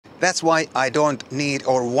That's why I don't need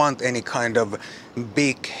or want any kind of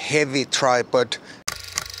big heavy tripod.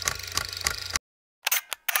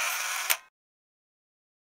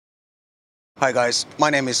 Hi guys,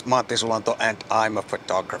 my name is Matti Sulanto and I'm a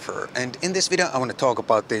photographer. And in this video I want to talk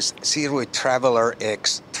about this Sirui Traveler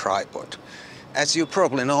X tripod. As you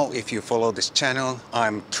probably know, if you follow this channel,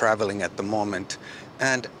 I'm traveling at the moment.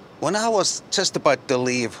 And when I was just about to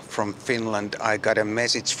leave from Finland, I got a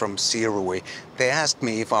message from Sirui. They asked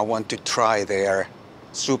me if I want to try their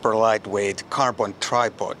super lightweight carbon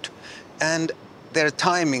tripod. And their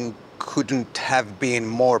timing couldn't have been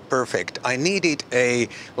more perfect. I needed a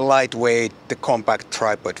lightweight, compact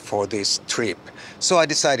tripod for this trip. So I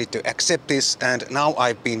decided to accept this, and now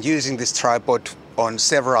I've been using this tripod on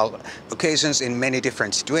several occasions in many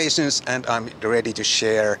different situations, and I'm ready to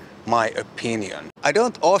share my opinion. I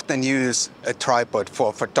don't often use a tripod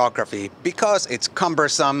for photography because it's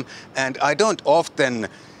cumbersome, and I don't often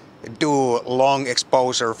do long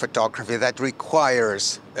exposure photography that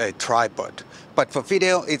requires a tripod. But for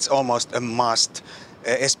video, it's almost a must,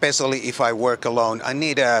 especially if I work alone. I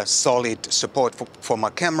need a solid support for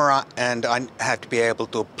my camera, and I have to be able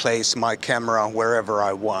to place my camera wherever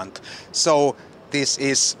I want. So this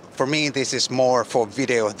is, for me, this is more for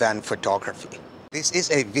video than photography. This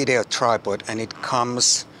is a video tripod and it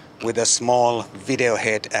comes with a small video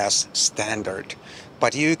head as standard.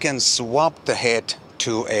 But you can swap the head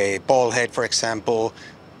to a ball head, for example,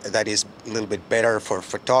 that is a little bit better for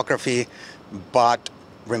photography. But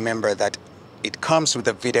remember that it comes with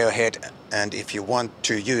a video head, and if you want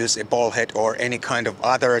to use a ball head or any kind of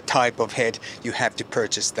other type of head, you have to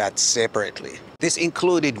purchase that separately. This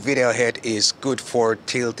included video head is good for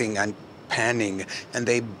tilting and panning, and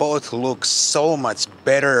they both look so much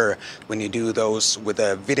better when you do those with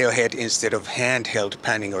a video head instead of handheld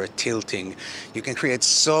panning or tilting. You can create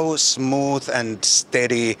so smooth and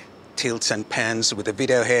steady tilts and pans with a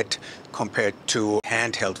video head compared to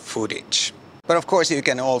handheld footage. But of course you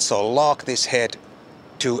can also lock this head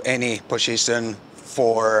to any position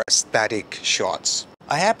for static shots.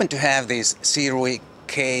 I happen to have this Sirui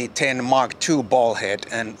K10 Mark II ball head,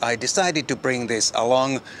 and I decided to bring this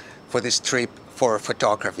along for this trip for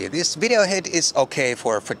photography. This video head is okay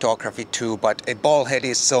for photography too, but a ball head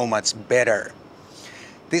is so much better.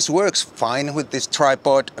 This works fine with this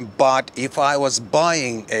tripod, but if I was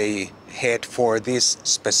buying a head for this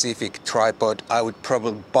specific tripod, I would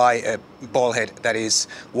probably buy a ball head that is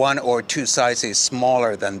 1 or 2 sizes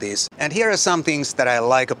smaller than this. And here are some things that I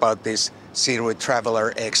like about this Sirui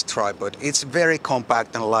Traveler X tripod. It's very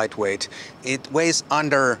compact and lightweight. It weighs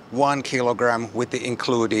under 1 kilogram with the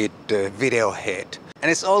included video head. And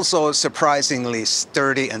it's also surprisingly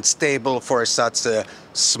sturdy and stable for such a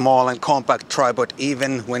small and compact tripod,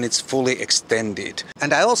 even when it's fully extended.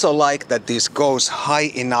 And I also like that this goes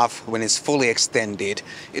high enough when it's fully extended.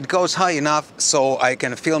 It goes high enough so I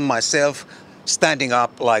can film myself standing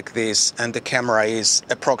up like this, and the camera is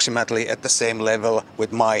approximately at the same level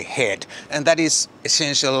with my head. And that is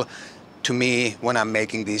essential to me when I'm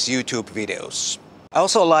making these YouTube videos. I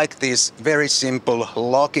also like this very simple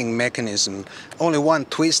locking mechanism. Only one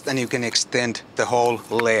twist and you can extend the whole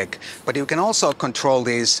leg. But you can also control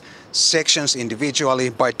these sections individually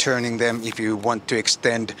by turning them if you want to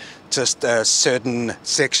extend just certain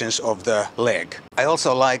sections of the leg. I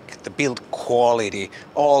also like the build quality.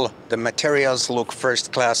 All the materials look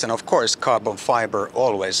first class, and of course carbon fiber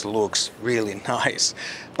always looks really nice.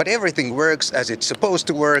 But everything works as it's supposed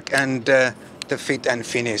to work, and the fit and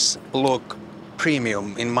finish look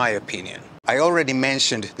premium in my opinion. I already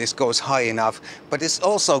mentioned this goes high enough, but this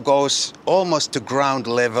also goes almost to ground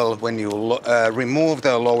level when you remove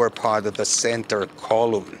the lower part of the center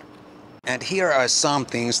column. And here are some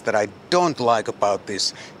things that I don't like about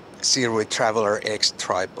this Sirui Traveler X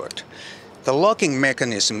tripod. The locking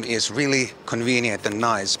mechanism is really convenient and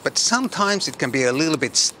nice, but sometimes it can be a little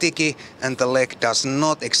bit sticky and the leg does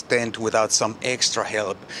not extend without some extra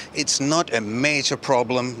help. It's not a major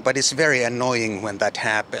problem, but it's very annoying when that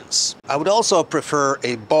happens. I would also prefer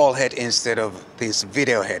a ball head instead of this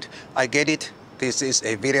video head. I get it, this is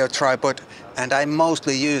a video tripod and I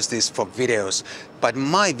mostly use this for videos, but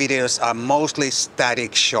my videos are mostly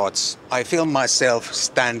static shots. I film myself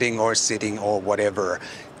standing or sitting or whatever.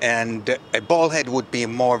 And a ball head would be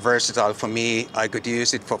more versatile for me. I could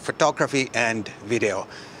use it for photography and video.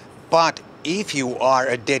 But if you are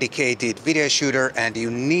a dedicated video shooter and you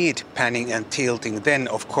need panning and tilting, then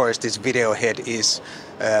of course this video head is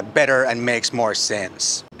better and makes more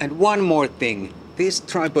sense. And one more thing, this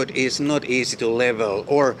tripod is not easy to level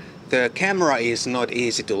or the camera is not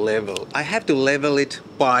easy to level. I have to level it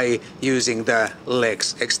by using the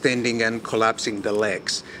legs, extending and collapsing the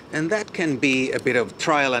legs. And that can be a bit of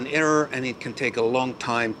trial and error, and it can take a long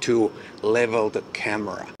time to level the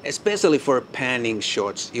camera. Especially for panning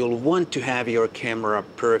shots, you'll want to have your camera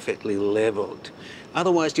perfectly leveled.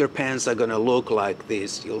 Otherwise your pans are gonna look like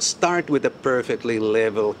this. You'll start with a perfectly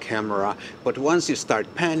level camera, but once you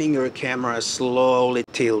start panning, your camera slowly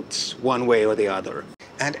tilts one way or the other.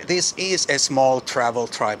 And this is a small travel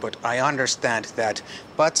tripod, I understand that,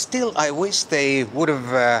 but still I wish they would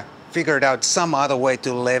have figured out some other way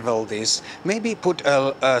to level this. Maybe put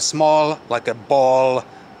a small, like a ball,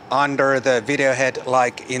 under the video head,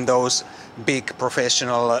 like in those big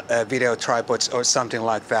professional video tripods or something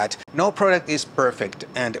like that. No product is perfect,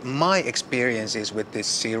 and my experiences with this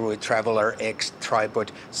Sirui Traveler X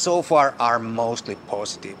tripod so far are mostly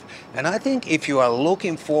positive. And I think if you are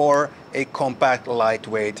looking for a compact,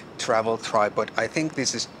 lightweight travel tripod, I think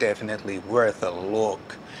this is definitely worth a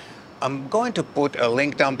look. I'm going to put a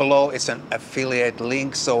link down below. It's an affiliate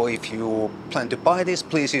link, so if you plan to buy this,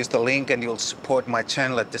 please use the link and you'll support my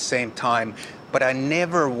channel at the same time. But I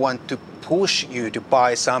never want to push you to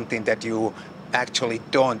buy something that you actually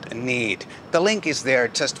don't need. The link is there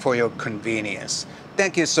just for your convenience.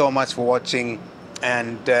 Thank you so much for watching,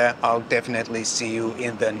 and I'll definitely see you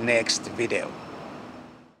in the next video.